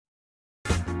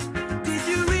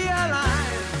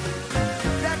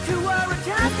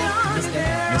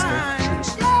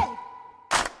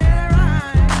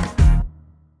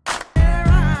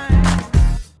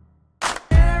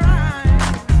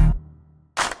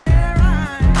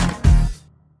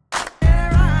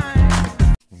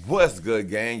What's good,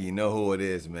 gang? You know who it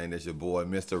is, man. It's your boy,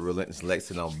 Mr. Relentless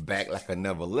Lex, and I'm back like I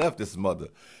never left this mother.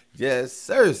 Yes,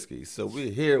 sirski. So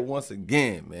we're here once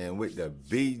again, man, with the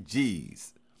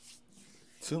BGs.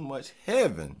 Too Much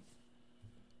Heaven.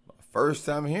 My first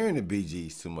time hearing the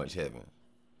BGs, Too Much Heaven.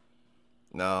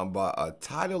 Now, by a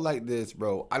title like this,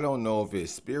 bro, I don't know if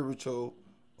it's spiritual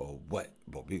or what,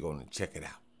 but we're going to check it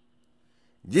out.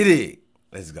 Get it.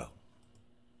 Let's go.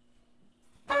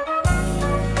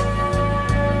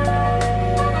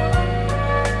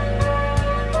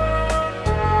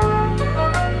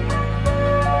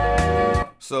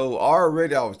 So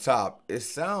already off top, it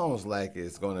sounds like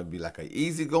it's going to be like an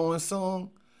easygoing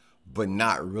song, but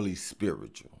not really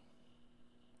spiritual.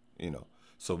 You know.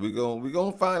 So we're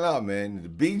gonna find out, man. The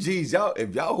BGs, y'all,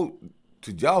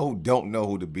 to y'all who don't know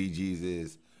who the BGs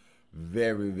is,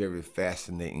 very, very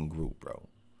fascinating group, bro.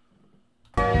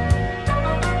 I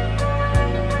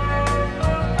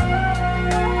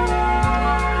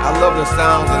love the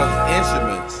sounds of those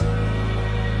instruments.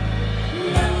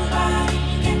 Nobody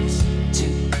gets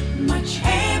too much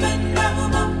heaven no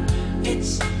more.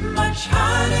 It's much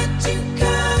harder to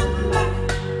come by.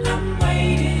 I'm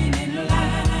waiting in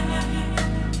line.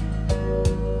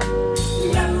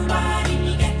 Nobody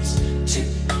gets too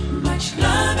much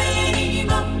love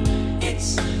anymore.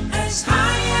 It's as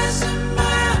high as a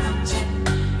mountain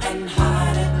and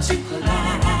harder to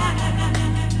climb.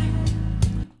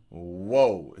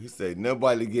 Whoa, he said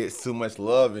nobody gets too much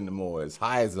love anymore. As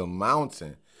high as a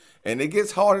mountain. And it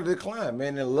gets harder to climb,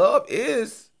 man. And love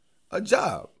is a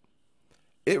job.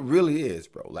 It really is,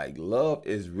 bro. Like, love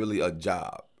is really a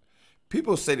job.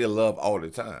 People say they love all the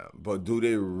time, but do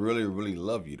they really, really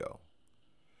love you, though?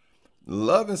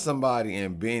 Loving somebody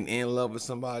and being in love with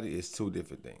somebody is two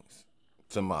different things,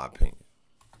 to my opinion.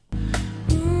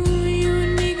 Ooh, you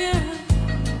and me, girl,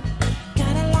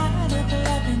 got a lot of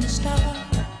love in store,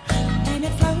 and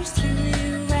it flows through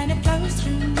you, and it flows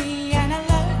through me, and I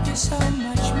love you so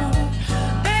much more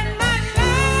than my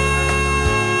love.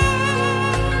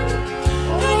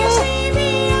 You can see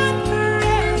beyond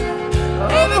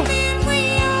forever, everything we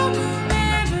owe will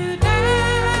never die.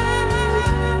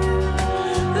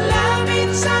 Love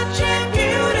is such a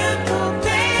beautiful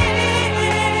thing.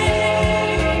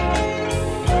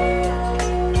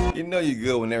 You know you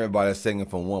good when everybody's singing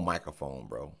from one microphone,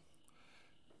 bro.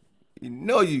 You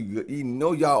know you good. You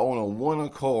know y'all on a one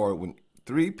accord when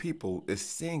three people is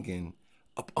singing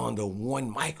up under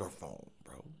one microphone,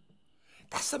 bro.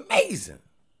 That's amazing.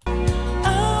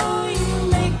 Oh, you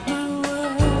make my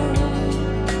world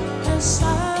a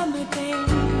summer day.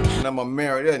 And I'm a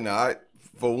married now.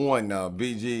 For one, now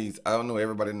BGs, I don't know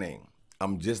everybody's name.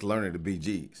 I'm just learning the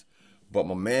BGs. But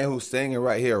my man who's singing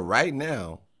right here, right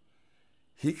now,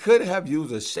 he could have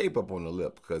used a shape up on the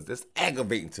lip because that's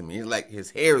aggravating to me. It's like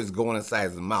his hair is going inside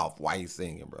his mouth while he's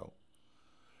singing, bro.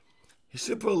 He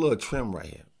should put a little trim right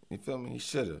here. You feel me? He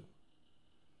should have.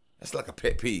 That's like a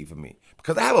pet peeve for me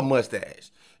because I have a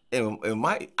mustache. And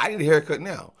I need a haircut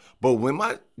now. But when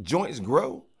my joints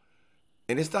grow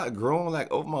and they start growing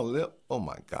like over my lip, oh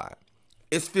my God.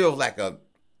 It feels like a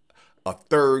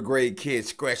third grade kid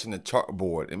scratching the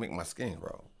chalkboard and make my skin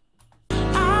grow.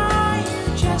 Are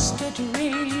you just a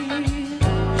dream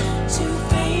to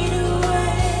fade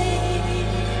away?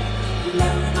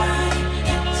 Nobody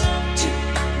gets too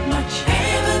much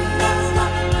heaven no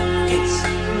more. It's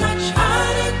much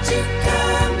harder to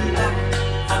come by.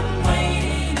 I'm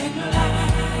waiting in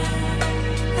line.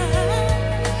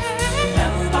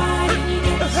 Nobody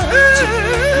gets too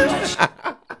much.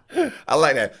 I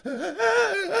like that.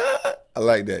 I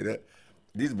like that.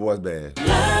 These boys bad.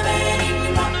 Love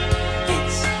anymore.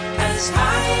 It's as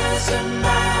high as a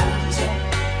mountain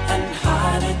and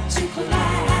harder to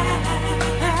climb.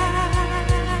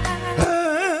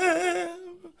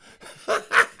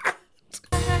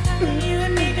 You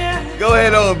and me, girl, Go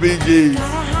ahead on, BG. got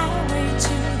a highway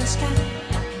to the sky.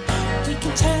 We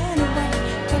can turn away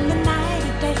from the night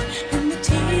and day and the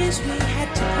tears we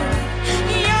had to cry.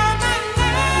 You're my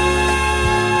love.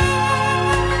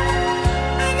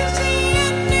 I can see a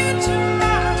new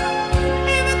tomorrow.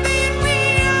 Everything we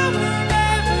owe will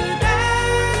never die.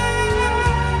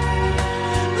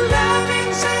 Love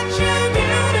is such a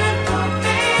beautiful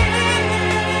thing.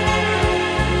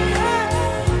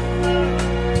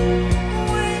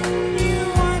 When you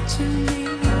want to me,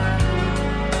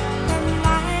 the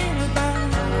light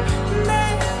above,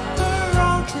 never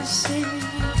wrong to see.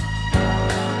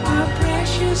 Our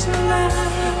precious love.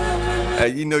 Hey,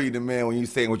 you know you the man when you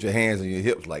sing with your hands on your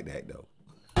hips like that, though.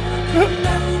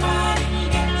 Nobody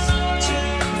gets too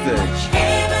much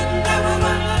heaven no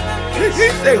more. He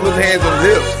sang with his hands on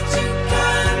his hips.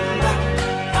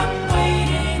 I'm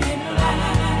waiting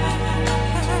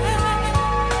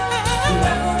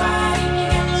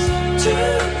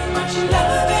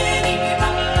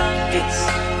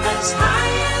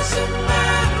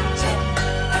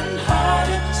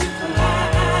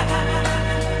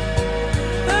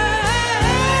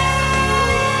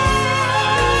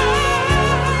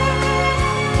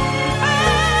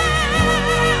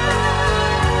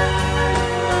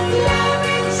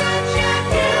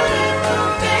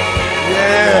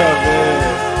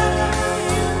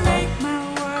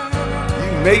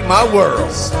make my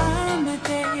world. Summer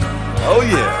day. Oh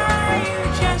yeah. Are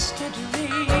you just a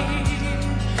dream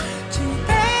to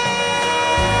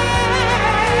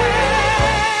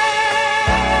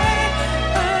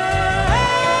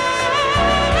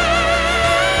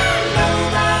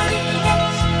nobody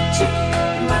gets too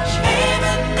much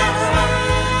heaven now.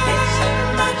 It's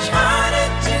much harder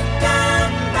to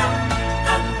come back.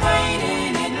 I'm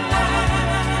waiting in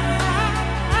line.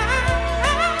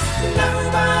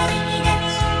 Nobody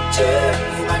gets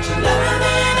too much love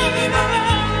anymore.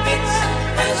 It's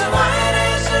as wide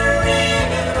as a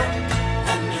river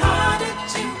and harder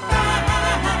to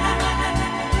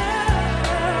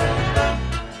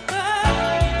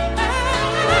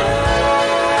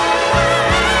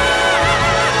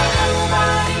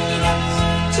Nobody gets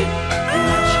too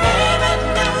much heaven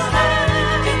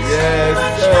now. It's Yes,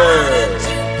 much sir. harder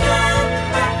to come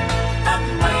back. I'm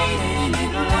waiting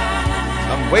in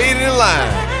line. I'm waiting in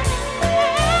line.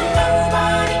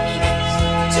 Nobody gets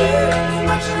too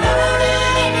much love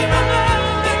anymore.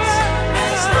 It's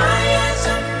as high as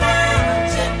a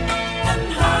mountain and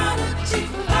harder to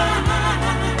climb.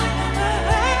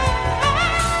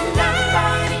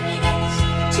 Nobody gets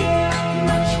too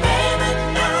much heaven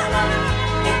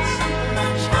now. It's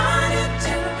much harder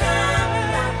to come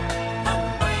back. I'm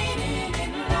waiting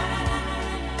in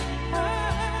line.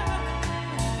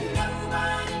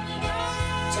 Nobody gets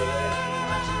too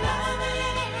much love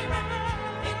anymore.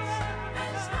 It's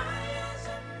as high as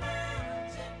a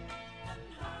mountain and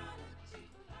harder to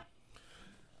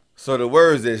So the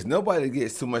words is nobody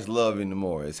gets too much love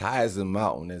anymore. As high as a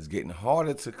mountain, it's getting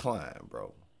harder to climb,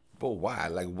 bro. But why?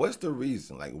 Like, what's the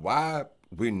reason? Like, why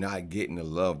we're not getting the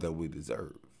love that we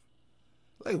deserve?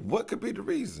 Like, what could be the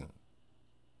reason?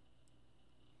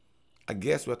 I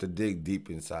guess we have to dig deep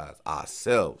inside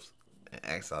ourselves and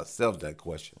ask ourselves that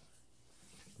question.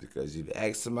 Because if you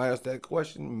ask somebody else that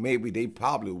question, maybe they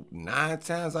probably 9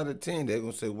 times out of 10, they're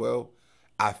going to say, well,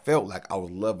 I felt like I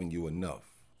was loving you enough.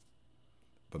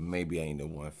 But maybe I ain't the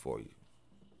one for you.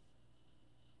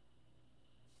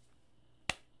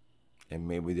 And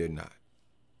maybe they're not.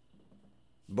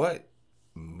 But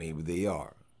maybe they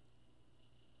are.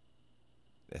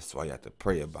 That's why you have to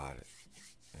pray about it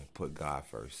and put God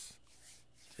first.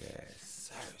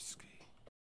 Yes, sir.